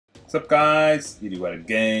What's up guys, here you are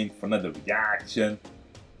again for another reaction.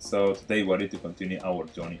 So today we're ready to continue our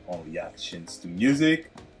journey on reactions to music,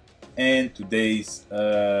 and today's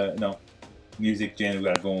music genre we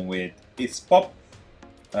are going with is pop.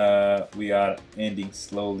 We are ending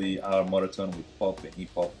slowly our marathon with pop and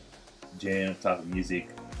hip hop genre type of music.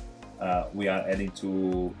 We are heading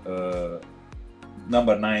to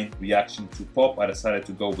number 9 reaction to pop. I decided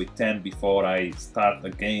to go with 10 before I start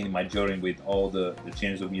again my journey with all the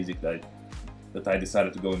genres of music that I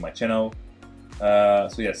decided to go in my channel.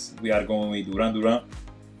 So yes, we are going with Duran Duran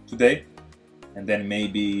today, and then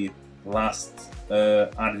maybe last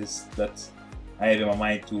artist that I have in my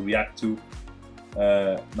mind to react to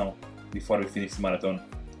before we finish the marathon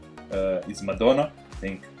is Madonna. I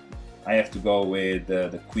think I have to go with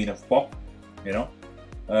the queen of pop, you know.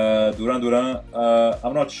 Duran Duran,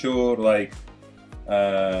 I'm not sure like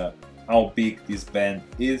how big this band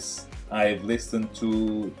is. I've listened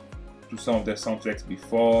to some of their soundtracks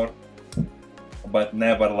before, but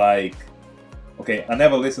never like, okay, I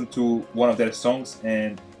never listened to one of their songs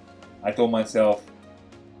and I told myself,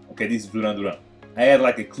 okay, this is Duran Duran. I had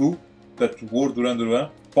like a clue that word Duran Duran,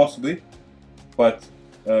 possibly, but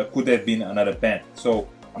could have been another band. So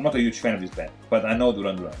I'm not a huge fan of this band, but I know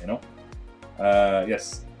Duran Duran, you know.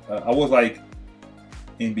 Yes, I was like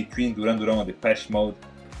in between Duran Duran and Depeche Mode,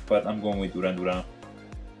 but I'm going with Duran Duran.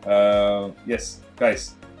 Yes,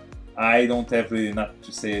 guys, I don't have really much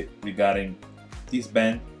to say regarding this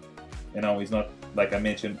band. You know, it's not, like I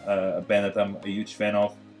mentioned, a band that I'm a huge fan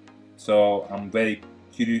of. So I'm very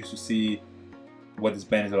curious to see what this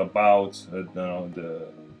band is all about. You know,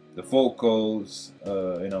 the vocals,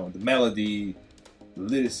 you know, the melody, the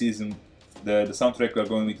lyricism. The soundtrack we're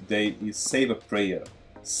going with today is Save a Prayer.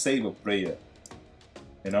 Save a Prayer.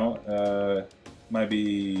 You know, might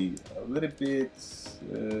be a little bit,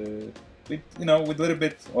 with a little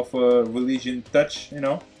bit of a religion touch. You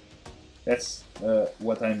know, that's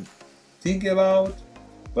what I'm thinking about.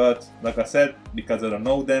 But like I said, because I don't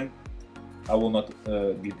know them, I will not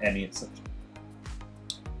give any such.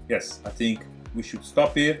 Yes, I think we should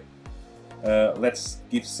stop here. Let's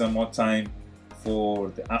give some more time for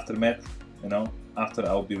the aftermath. You know, after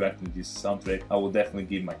I'll be reacting this soundtrack, I will definitely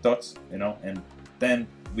give my thoughts, you know, and then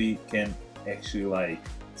we can actually like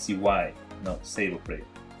see why Save a Prayer.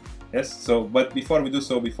 Yes, so but before we do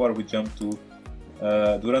so, before we jump to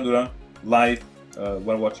Duran Duran live,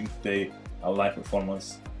 we're watching today a live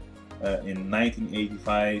performance in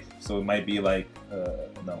 1985, so it might be like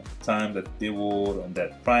time that they were on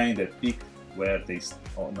that prime, that peak where they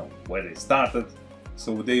started,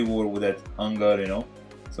 so they were with that hunger, you know.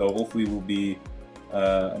 So hopefully it will be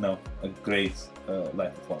a great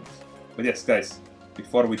live performance. But yes, guys,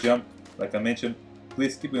 before we jump, like I mentioned,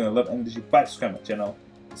 please keep it in love and energy by subscribing my channel.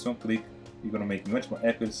 This one click, you're gonna make me much more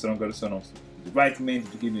epic, stronger, so on. The right command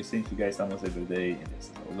to give me a thank you guys almost every day, and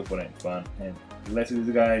it's look for any fun. And let's do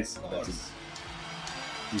it, guys. This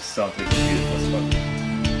soundtrack is beautiful as fuck.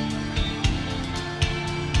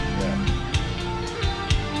 Yeah.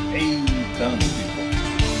 Hey, tons of people.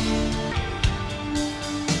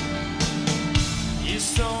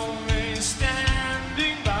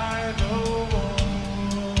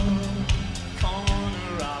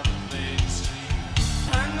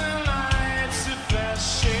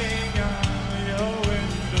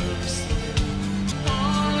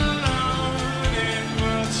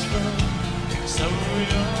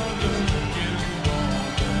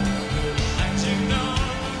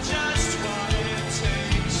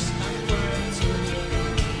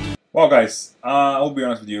 Well, guys, I'll be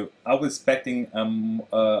honest with you. I was expecting a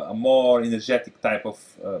more energetic type of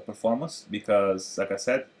performance because, like I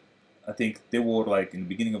said, I think they were like in the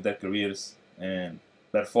beginning of their careers, and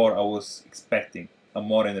therefore I was expecting a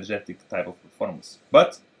more energetic type of performance.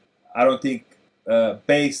 But I don't think,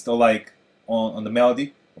 based on on the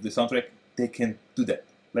melody of the soundtrack, they can do that.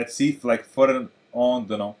 Let's see if like further on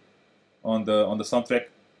on the soundtrack,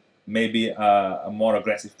 maybe a more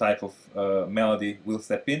aggressive type of melody will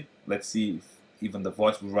step in. Let's see if even the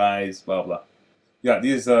voice will rise, blah blah. Yeah,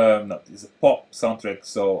 this is this is a pop soundtrack,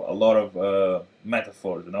 so a lot of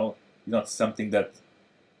metaphors. You know, it's not something that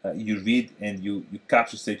you read and you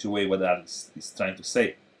capture straight away what the artist is trying to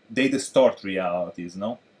say. They distort realities. You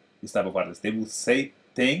know, this type of artists, they will say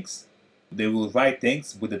things, they will write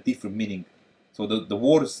things with a different meaning. So the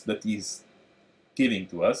words that he's giving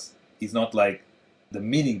to us is not like the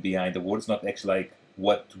meaning behind the words, not actually like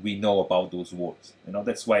what we know about those words. You know,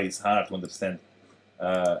 that's why it's hard to understand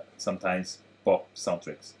sometimes pop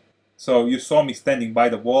soundtracks. So you saw me standing by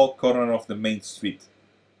the wall corner of the main street,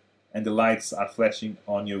 and the lights are flashing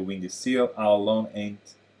on your window sill. How alone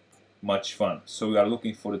ain't much fun. So you are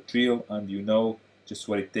looking for the thrill, and you know just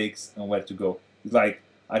what it takes and where to go. It's like,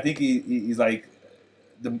 I think it's like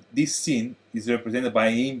this scene is represented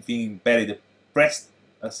by him being very depressed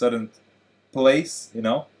a certain place, you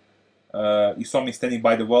know. You saw me standing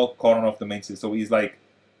by the wall corner of the main street, so he's like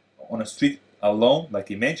on a street alone, like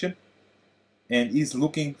he mentioned, and he's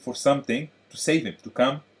looking for something to save him, to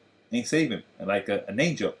come and save him, like an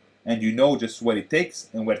angel, and you know just what it takes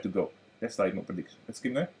and where to go. That's like my prediction. Let's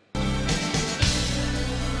keep going.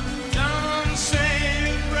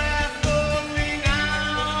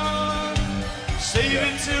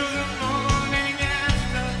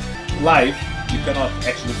 Live, you cannot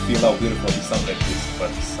actually feel how beautiful the soundtrack is, but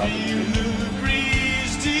the soundtrack is.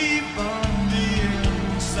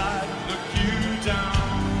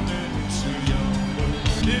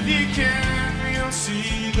 If you can, you'll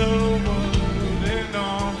see the world in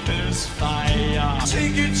all its fire.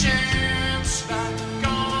 Take a chance, like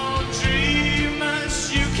all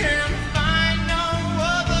dreamers. You can find no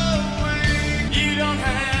other way. You don't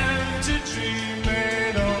have to dream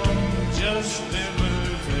at all. Just live a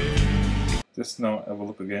day. Just now, have a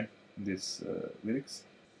look again in these lyrics.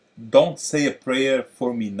 Don't say a prayer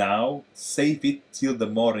for me now. Save it till the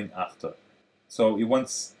morning after. So he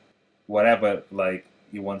wants whatever, like,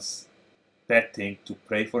 he wants that thing to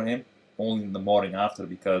pray for him only in the morning after,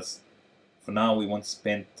 because for now he wants to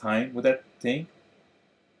spend time with that thing.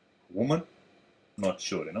 Woman? Not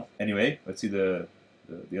sure, you know. Anyway, let's see the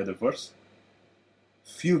other verse.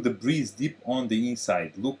 Feel the breeze deep on the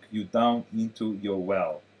inside. Look you down into your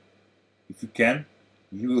well. If you can,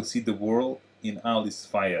 you will see the world in all this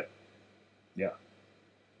fire. Yeah.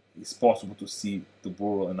 It's possible to see the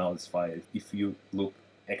world in all this fire if you look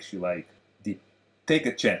actually like deep. Take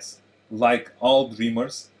a chance. Like all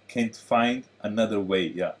dreamers can't find another way.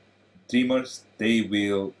 Yeah, dreamers, they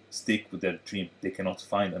will stick with their dream. They cannot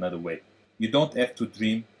find another way. You don't have to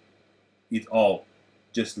dream it all.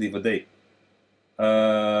 Just live a day.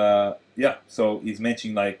 Yeah, so he's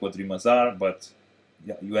mentioning like what dreamers are, but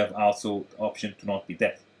yeah, you have also the option to not be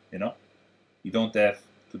that, you know. You don't have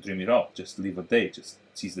to dream it all. Just live a day. Just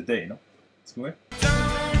seize the day, you know. Let's go ahead.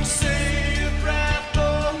 Don't say a prayer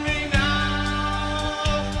for me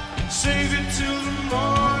now. Save it till the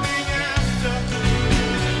morning after.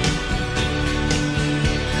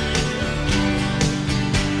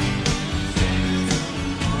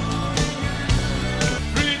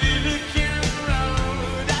 Pretty looking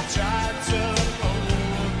road, I tried to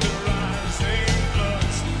hold the rising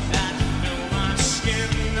floods that fill my skin.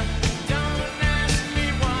 Don't ask me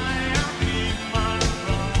why I keep my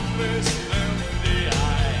promise in the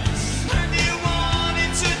eyes. And you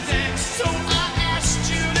wanted to dance, so I asked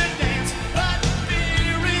you to dance. But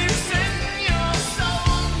fear is in your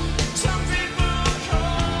soul. Some people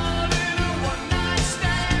call it a one-night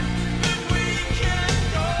stand, but we can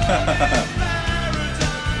go to paradise.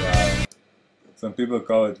 Wow. Some people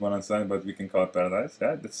call it one night stand, but we can call it paradise.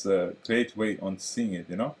 Yeah, that's a great way on seeing it,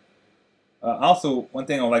 you know. Also, one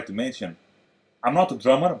thing I'd like to mention, I'm not a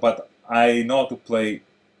drummer, but I know how to play,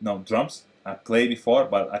 drums. I played before,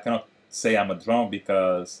 but I cannot say I'm a drummer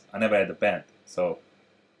because I never had a band. So,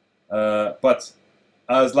 but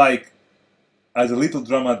as a little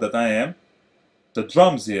drummer that I am, the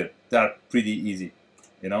drums here, they're pretty easy.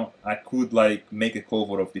 You know, I could like make a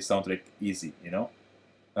cover of this soundtrack easy, you know.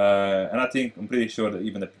 And I'm pretty sure that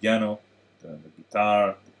even the piano, the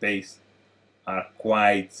guitar, the bass are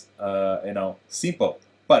quite, simple.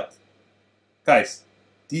 But guys,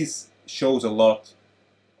 this shows a lot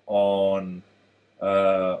on,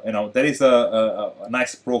 there is a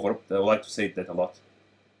nice proverb that I would like to say that a lot.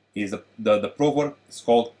 Is the proverb is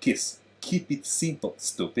called KISS. Keep it simple,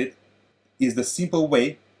 stupid. Is the simple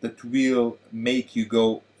way that will make you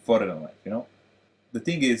go further in life, you know. The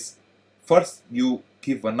thing is, first you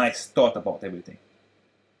give a nice thought about everything,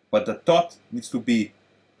 but the thought needs to be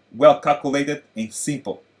well calculated and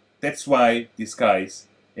simple. That's why these guys,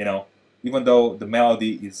 even though the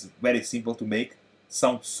melody is very simple to make,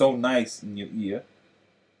 sounds so nice in your ear,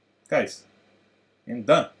 guys, and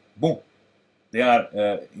done, boom. They are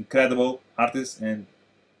incredible artists and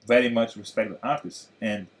very much respected artists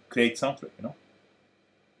and great soundtrack, you know.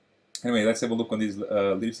 Anyway, let's have a look on this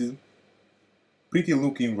lyricism. Pretty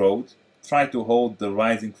looking road, try to hold the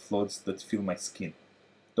rising floods that fill my skin.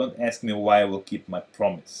 Don't ask me why I will keep my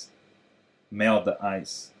promise. Melt the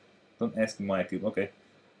ice. Don't ask me why I keep. Okay.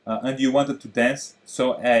 And you wanted to dance,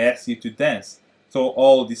 so I asked you to dance. So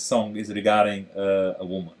all this song is regarding a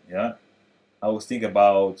woman. Yeah. I was thinking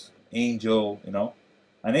about angel. You know,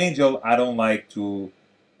 an angel. I don't like to,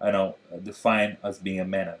 define as being a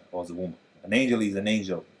man or as a woman. An angel is an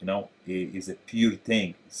angel, you know, it is a pure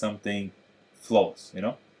thing, something flawless, you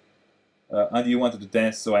know. And you wanted to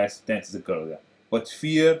dance, so I asked to dance as a girl, yeah. But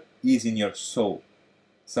fear is in your soul.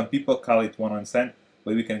 Some people call it one understand,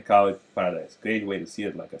 but we can call it paradise. Great way to see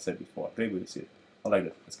it, like I said before. Great way to see it. I like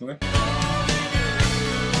that. Let's go again.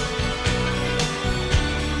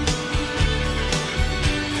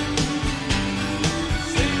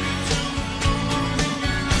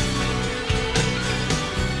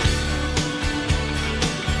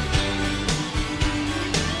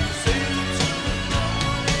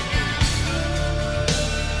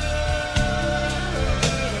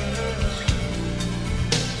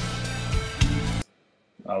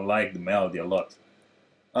 I like the melody a lot.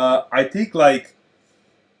 I think like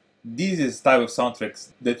this is type of soundtracks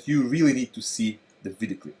that you really need to see the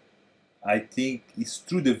video clip. I think it's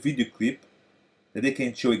through the video clip that they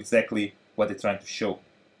can show exactly what they're trying to show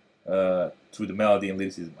through the melody and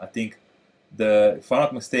lyricism. I think if I'm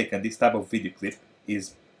not mistaken, this type of video clip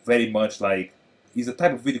is very much like is a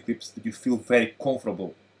type of video clips that you feel very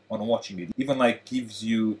comfortable on watching it. Even like gives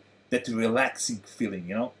you that relaxing feeling,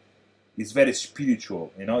 you know. It's very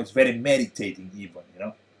spiritual, you know. It's very meditating, even, you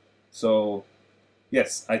know. So,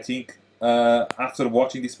 yes, I think after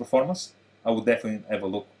watching this performance, I will definitely have a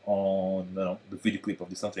look on the video clip of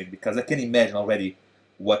the soundtrack, because I can imagine already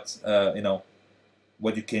what you know,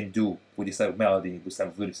 what you can do with this type of melody, this type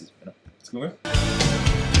of lyricism, you know. Let's go here.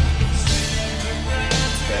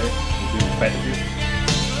 Okay, we'll do repetitive.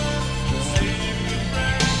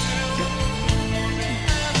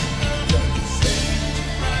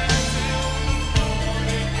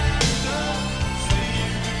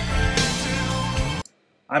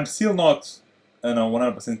 I'm still not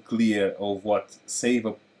 100% clear of what save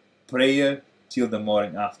a prayer till the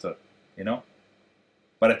morning after, you know?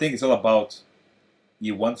 But I think it's all about he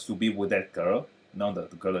wants to be with that girl, the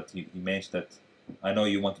girl that he mentioned that I know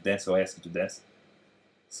you want to dance, so I ask you to dance.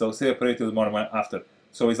 So save a prayer till the morning after.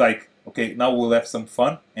 So it's like, okay, now we'll have some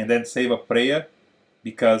fun and then save a prayer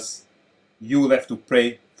because you will have to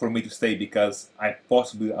pray for me to stay because I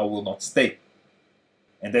will not stay.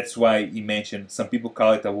 And that's why he mentioned some people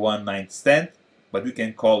call it a one-night stand, but we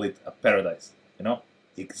can call it a paradise, you know?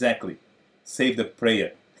 Exactly. Save the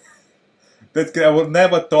prayer. I would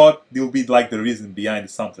never thought it would be like the reason behind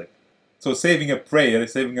the soundtrack. So saving a prayer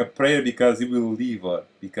because he will leave her,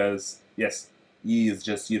 because yes, he is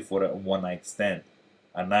just here for a one-night stand,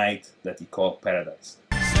 a night that he called paradise.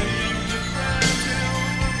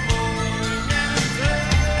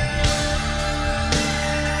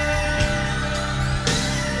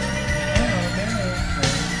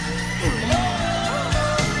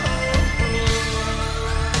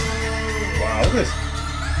 This.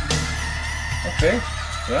 Okay,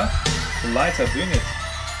 yeah, the lights are doing it.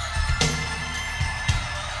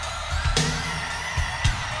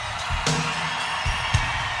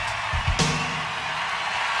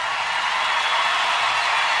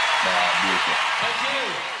 Beautiful.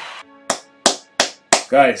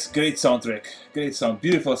 Guys, great soundtrack, great sound,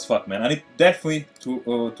 beautiful as fuck, man. I need definitely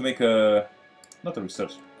to make a not a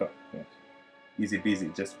research, easy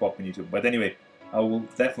peasy, just pop in YouTube. But anyway, I will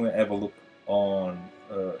definitely have a look on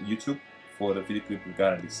YouTube for the video clip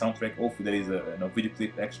regarding the soundtrack. Hopefully there is a video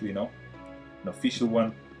clip, actually, an official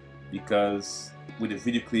one, because with the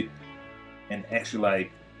video clip and actually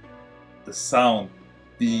like the sound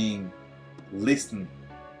being listened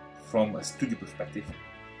from a studio perspective,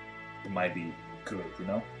 it might be great, you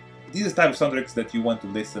know. These are the type of soundtracks that you want to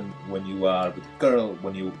listen when you are with a girl,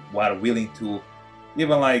 when you are willing to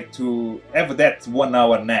even like to have that 1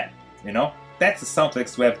 hour nap, you know. That's the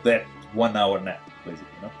soundtracks to have that 1 hour nap, basically,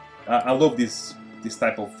 you know. I love this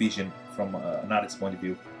type of vision from an artist's point of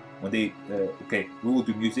view. When they, okay, we will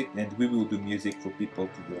do music, and we will do music for people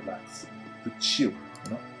to relax, to chill,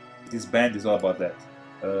 you know. This band is all about that.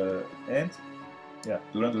 And yeah,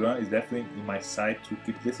 Duran Duran is definitely in my side to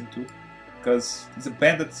keep listening to, because it's a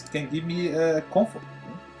band that can give me comfort. You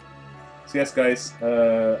know? So yes, guys,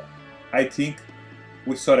 I think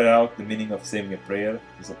we sorted out the meaning of saving a prayer.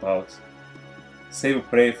 It's about save a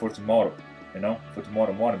prayer for tomorrow, you know, for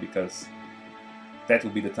tomorrow morning, because that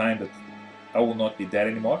will be the time that I will not be there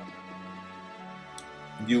anymore.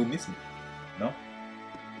 And you will miss me, you know.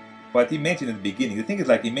 But he mentioned in the beginning, the thing is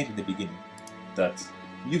like he mentioned in the beginning, that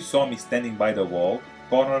you saw me standing by the wall,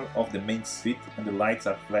 corner of the main street, and the lights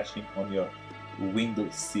are flashing on your window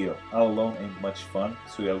sill. All alone ain't much fun,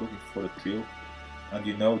 so you're looking for a thrill, and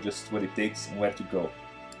you know just what it takes and where to go.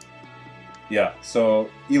 Yeah, so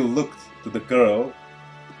he looked to the girl.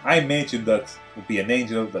 I mentioned that would be an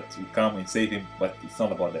angel that would come and save him, but it's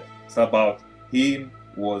not about that. It's about him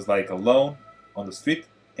was like alone on the street,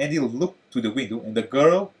 and he looked to the window, and the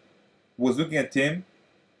girl was looking at him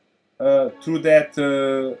through that.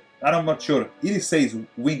 I'm not sure. It says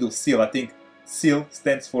window sill. I think sill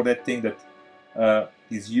stands for that thing that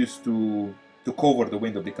is used to cover the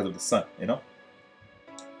window because of the sun, you know.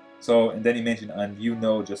 So, and then he mentioned, and you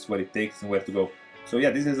know just what it takes and where to go. So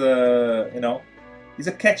yeah, this is a, you know, it's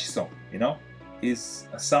a catchy song, you know. It's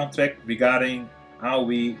a soundtrack regarding how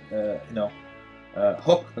we, you know,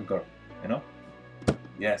 hook a girl, you know.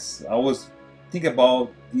 Yes, I was thinking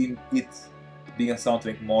about it being a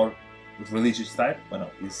soundtrack more religious type, but no,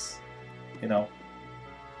 it's, you know,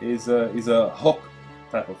 is a hook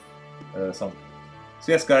type of soundtrack.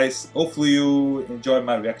 So yes, guys, hopefully you enjoy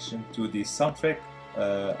my reaction to this soundtrack.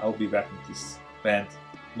 I'll be back with this band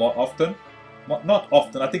more often. Not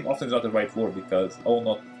often, I think often is not the right word, because I will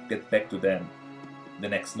not get back to them the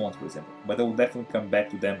next month, for example. But I will definitely come back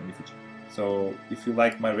to them in the future. So if you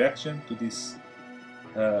like my reaction to this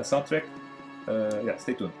soundtrack, yeah,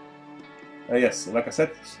 stay tuned. Yes, like I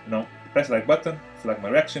said, you know, press the like button if you like my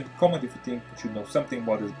reaction. Comment if you think you should know something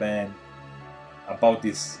about this band, about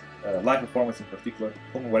this live performance in particular.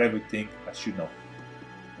 Comment whatever you think I should know.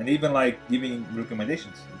 And even like giving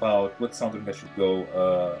recommendations about what soundtrack I should go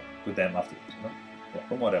to them afterwards, you know? Yeah,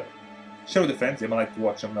 from whatever. Share with the friends. They might like to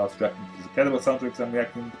watch someone else reacting to these incredible soundtracks I'm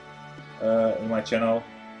reacting in my channel.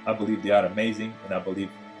 I believe they are amazing, and I believe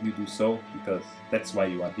you do so, because that's why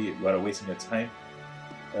you are here. You are wasting your time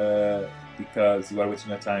because you are wasting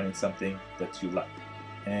your time in something that you like,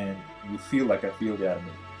 and you feel like I feel they are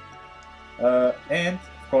amazing. And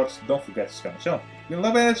of course, don't forget to subscribe to my channel. You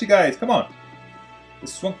love energy, guys. Come on.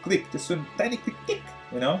 Just one click, just one tiny quick tick,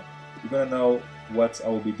 you know, you're gonna know what I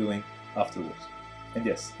will be doing afterwards. And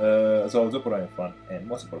yes, as always, hope you're having fun, and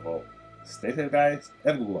most of all, stay safe, guys.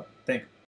 Have a good one. Thank you.